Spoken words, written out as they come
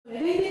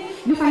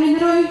Ju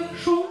falenderoj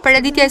shumë.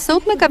 Paraditja e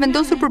sotme ka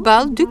vendosur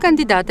përballë dy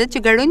kandidatët që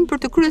garojnë për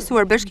të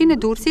kryesuar Bashkinë e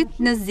Durrësit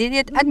në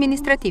zgjedhjet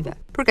administrative.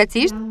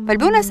 Përkatësisht,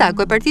 Valbona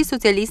Sako e Partisë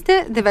Socialiste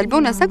dhe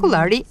Valbona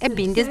Sakullari e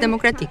Bindjes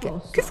Demokratike.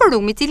 Ky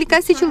forum, i cili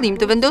ka si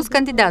qëllim të vendosë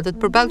kandidatët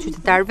përballë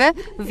qytetarëve,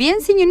 vjen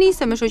si një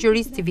nismë e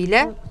shoqërisë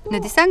civile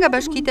në disa nga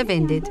bashkitë e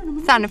vendit,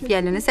 tha në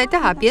fjalën e saj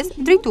të hapjes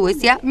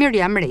drejtuesja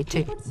Miriam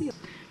Reçi.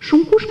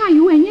 Shumë kush nga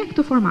ju e njeh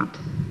këtë format,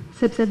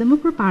 sepse edhe më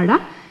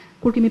përpara,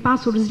 kur kemi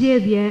pasur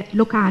zgjedhje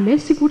lokale,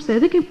 sikurse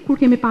edhe kur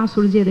kemi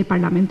pasur zgjedhje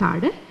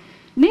parlamentare,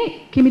 ne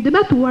kemi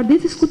debatuar dhe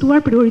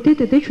diskutuar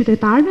prioritetet e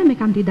qytetarëve me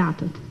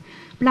kandidatët.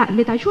 Pra,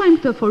 le ta quajmë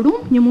këtë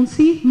forum një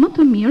mundësi më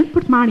të mirë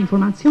për të marrë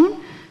informacion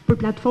për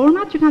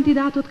platformat që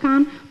kandidatët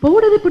kanë,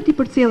 por edhe për t'i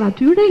përcjellë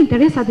atyre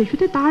interesat e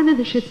qytetarëve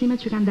dhe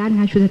shqetësimet që kanë dalë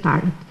nga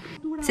qytetarët.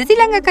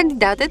 Secila nga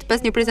kandidatët, pas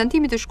një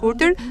prezantimi të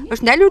shkurtër,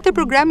 është ndalur te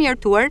programi i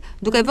artuar,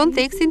 duke vënë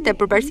theksin te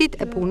përparësitë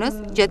e punës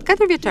gjatë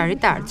 4 vjeçarit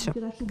të ardhshëm.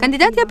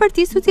 Kandidatja e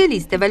Partisë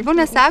Socialiste,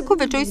 Valbona Sako,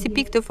 veçoi si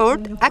pikë të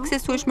fortë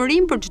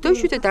aksesueshmërinë për çdo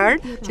qytetar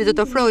që do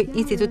të ofrojë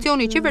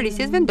institucioni i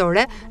qeverisjes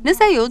vendore,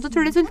 nëse ajo do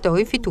të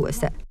rezultojë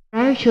fituese.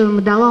 Ajo që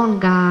më dallon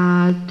nga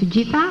të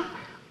gjitha,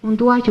 unë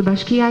dua që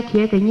bashkia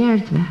të jetë e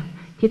njerëzve,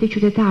 të jetë e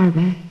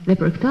qytetarëve, dhe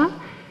për këtë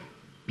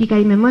pika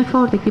ime më e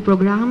fortë e këtij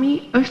programi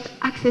është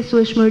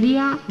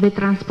aksesueshmëria dhe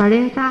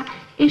transparenca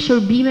e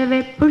shërbimeve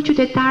për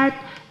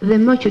qytetarët dhe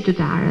më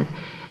qytetarët.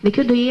 Dhe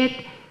kjo do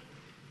jetë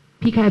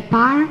pika e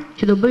parë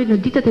që do bëj në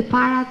ditët e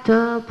para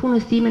të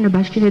punës time në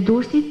Bashkinë e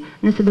Durrësit,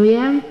 nëse do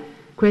jem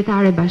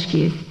kryetare e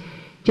bashkisë.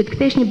 Që të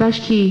kthesh një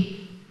bashki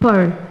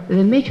për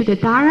dhe me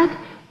qytetarët,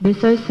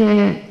 besoj se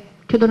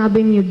kjo do na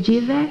bëjë mirë të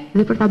gjithëve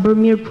dhe për ta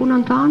bërë mirë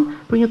punën tonë,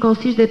 por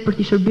njëkohësisht dhe për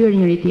t'i shërbyer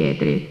njëri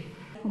tjetrit.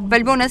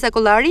 Valbona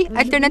Sakullari,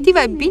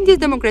 alternativa e Bindjes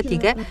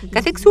Demokratike,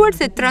 ka theksuar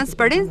se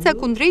transparenca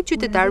kundrejt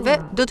qytetarëve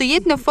do të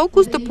jetë në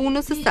fokus të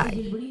punës së saj.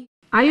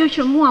 Ajo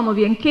që mua më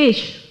vjen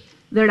keq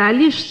dhe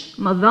realisht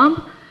më dhëmb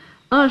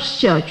është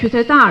që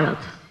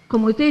qytetarët,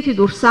 komuniteti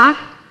durrësak,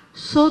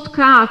 sot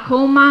ka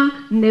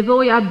akoma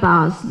nevoja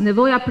bazë,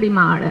 nevoja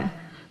primare.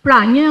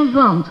 Pra, një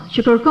vend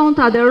që kërkon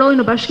të aderojë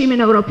në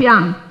Bashkimin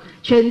Evropian,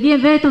 që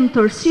ndjen veten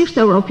tërësisht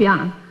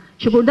evropian,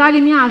 që kur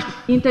dalim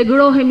jashtë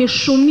integrohemi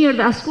shumë mirë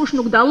dhe askush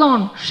nuk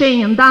dallon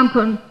shenjën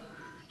damkën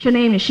që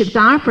ne jemi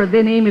shqiptar, për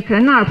dhe ne jemi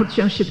krenar për të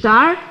qenë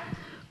shqiptar,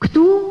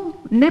 këtu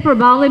ne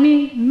përballemi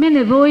me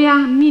nevoja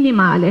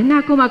minimale. Ne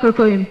akoma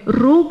kërkojmë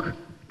rrugë,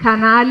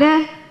 kanale,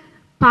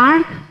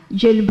 park,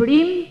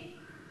 gjelbrim,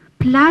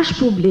 plazh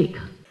publik.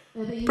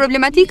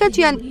 Problematikat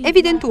që janë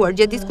evidentuar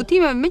gjatë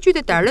diskutimeve me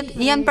qytetarët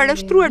janë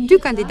parashtruar dy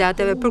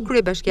kandidateve për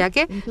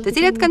kryebashkiake, të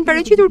cilat kanë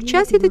paraqitur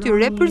qasjet e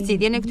tyre për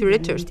zgjidhjen e këtyre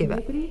çështjeve.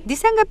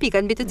 Disa nga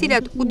pikat mbi të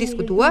cilat u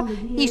diskutua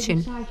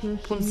ishin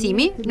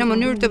punësimi në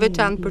mënyrë të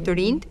veçantë për të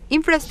rinjt,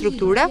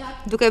 infrastruktura,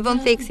 duke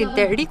vënë theksin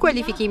te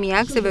rikualifikimi i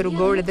akseve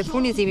rrugore dhe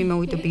furnizimi me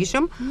ujë të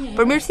pijshëm,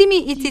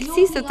 përmirësimi i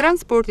cilësisë së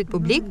transportit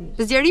publik,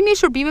 zgjerimi i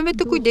shërbimeve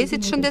të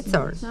kujdesit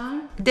shëndetësor.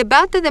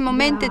 Debate dhe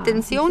momente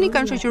tensioni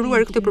kanë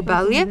shoqëruar këtë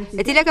përballje,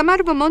 e cila ka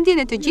marrë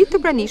vëmendjen e të gjithë të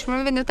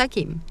pranishmërve në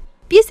takim.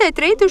 Pjesa e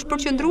tretë është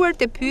përqendruar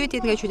te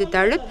pyetjet nga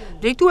qytetarët,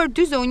 drejtuar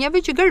dy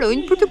zonjave që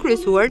garojnë për të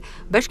kryesuar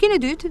Bashkinë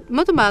e dytë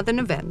më të madhe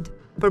në vend.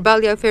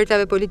 Përballja e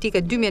ofertave politike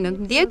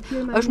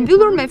 2019 është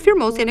mbyllur me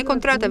firmosjen e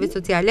kontratave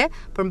sociale,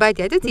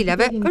 përmbajtja e të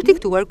cilave është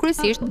diktuar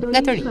kryesisht nga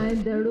të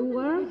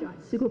rinjt.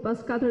 Sikur pas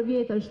 4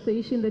 vjetësh të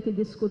ishin dhe të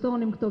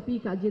diskutonim këto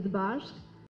pika gjithë bashkë.